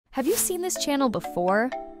Have you seen this channel before?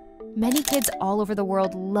 Many kids all over the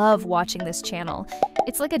world love watching this channel.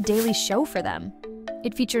 It's like a daily show for them.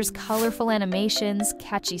 It features colorful animations,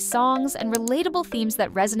 catchy songs, and relatable themes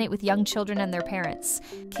that resonate with young children and their parents.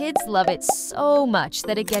 Kids love it so much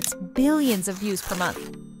that it gets billions of views per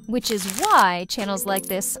month. Which is why channels like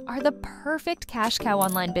this are the perfect cash cow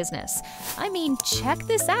online business. I mean, check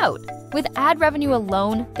this out. With ad revenue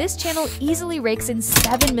alone, this channel easily rakes in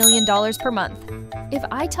 $7 million per month. If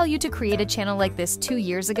I tell you to create a channel like this 2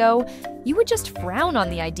 years ago, you would just frown on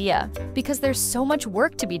the idea because there's so much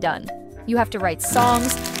work to be done. You have to write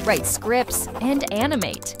songs, write scripts, and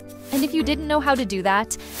animate. And if you didn't know how to do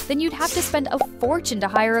that, then you'd have to spend a fortune to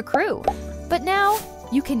hire a crew. But now,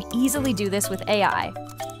 you can easily do this with AI.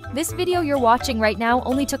 This video you're watching right now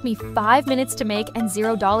only took me 5 minutes to make and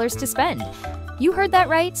 $0 to spend. You heard that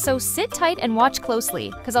right, so sit tight and watch closely,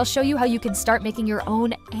 because I'll show you how you can start making your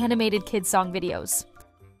own animated kids song videos.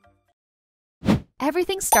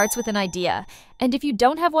 Everything starts with an idea, and if you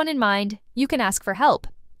don't have one in mind, you can ask for help.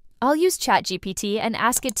 I'll use ChatGPT and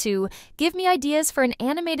ask it to give me ideas for an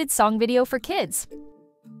animated song video for kids.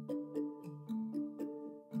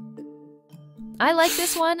 I like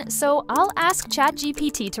this one, so I'll ask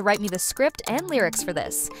ChatGPT to write me the script and lyrics for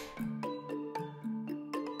this.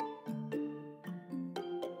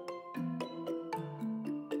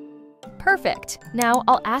 Perfect. Now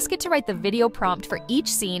I'll ask it to write the video prompt for each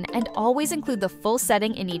scene and always include the full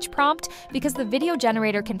setting in each prompt because the video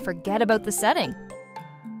generator can forget about the setting.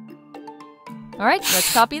 Alright,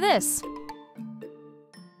 let's copy this.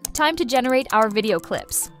 Time to generate our video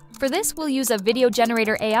clips. For this, we'll use a video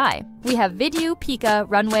generator AI. We have Video, Pika,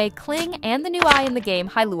 Runway, Kling, and the new eye in the game,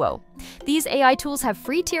 howto. These AI tools have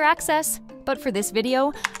free tier access, but for this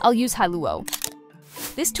video, I'll use howto.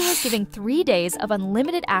 This tool is giving 3 days of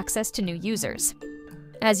unlimited access to new users.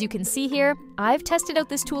 As you can see here, I've tested out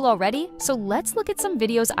this tool already, so let's look at some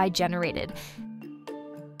videos I generated.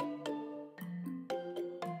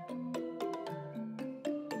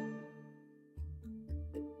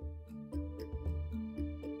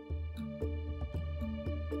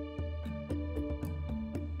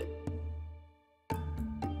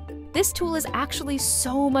 This tool is actually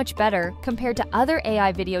so much better compared to other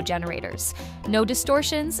AI video generators. No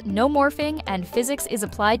distortions, no morphing, and physics is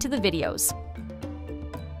applied to the videos.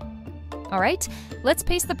 Alright, let's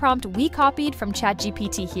paste the prompt we copied from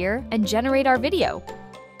ChatGPT here and generate our video.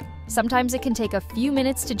 Sometimes it can take a few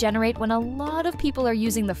minutes to generate when a lot of people are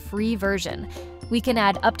using the free version. We can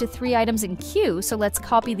add up to 3 items in queue, so let's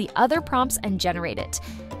copy the other prompts and generate it.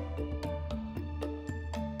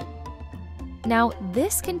 Now,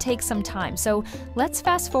 this can take some time, so let's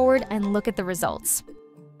fast forward and look at the results.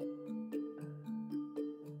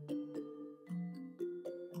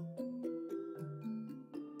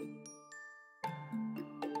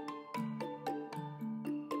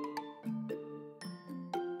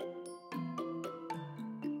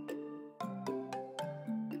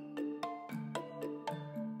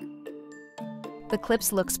 The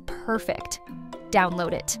clips looks perfect.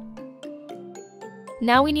 Download it.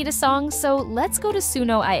 Now we need a song, so let's go to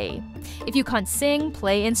Suno AI. If you can't sing,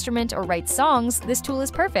 play instrument, or write songs, this tool is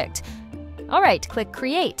perfect. Alright, click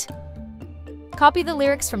Create. Copy the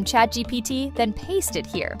lyrics from ChatGPT, then paste it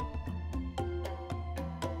here.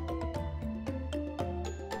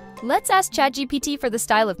 Let's ask ChatGPT for the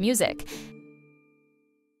style of music.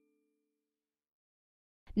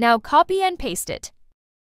 Now copy and paste it.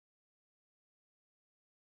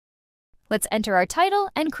 Let's enter our title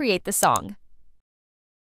and create the song.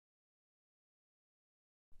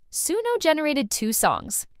 Suno generated 2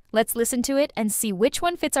 songs. Let's listen to it and see which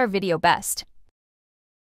one fits our video best.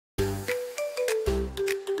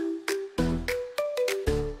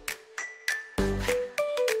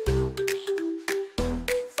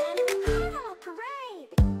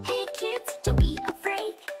 Hey kids, don't be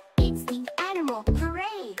afraid. It's the animal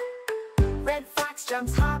parade. Red fox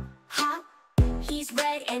jumps hop, hop. He's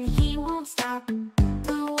red and he won't stop.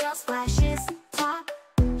 Blue whale splashes top.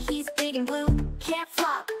 He's big and blue, can't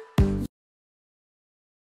flop.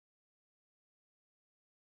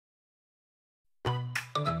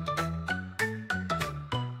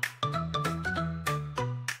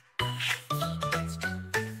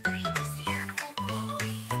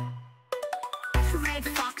 Red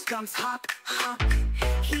fox jumps hop, hop.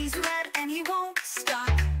 He's red and he won't stop.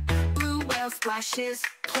 Blue whale splashes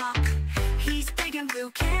plop. He's big and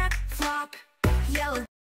blue, can't flop. Yellow.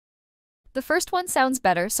 The first one sounds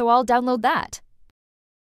better, so I'll download that.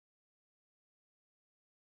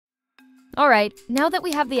 Alright, now that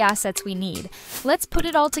we have the assets we need, let's put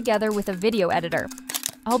it all together with a video editor.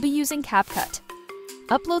 I'll be using CapCut.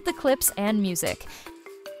 Upload the clips and music.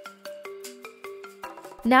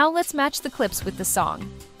 Now let's match the clips with the song.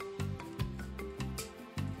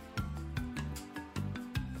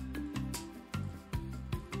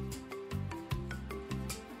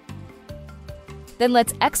 Then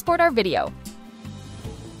let's export our video.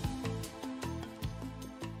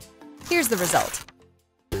 Here's the result.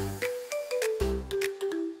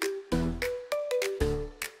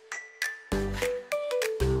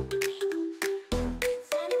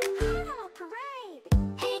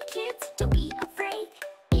 Hey kids, don't be afraid.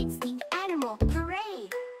 It's the animal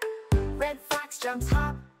parade. Red fox jumps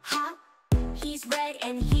hop, hop. He's red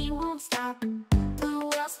and he won't stop. Blue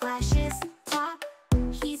whale splashes, plop.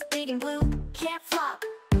 He's big and blue, can't flop.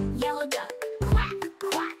 Yellow duck, quack,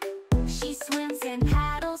 quack. She swims and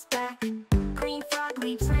paddles back. Green frog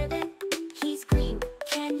leaps ribbon. He's green,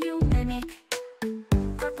 can you mimic?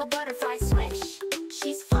 Purple butterfly swish.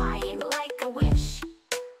 She's flying like a wish.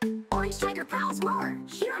 Orange tiger prowls more,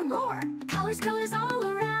 hear more. Colors, colors all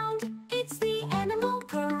around. It's the animal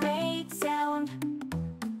parade sound.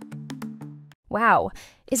 Wow,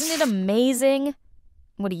 isn't it amazing?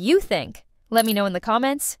 What do you think? Let me know in the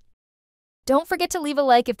comments. Don't forget to leave a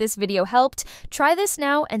like if this video helped. Try this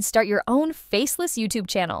now and start your own faceless YouTube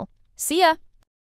channel. See ya!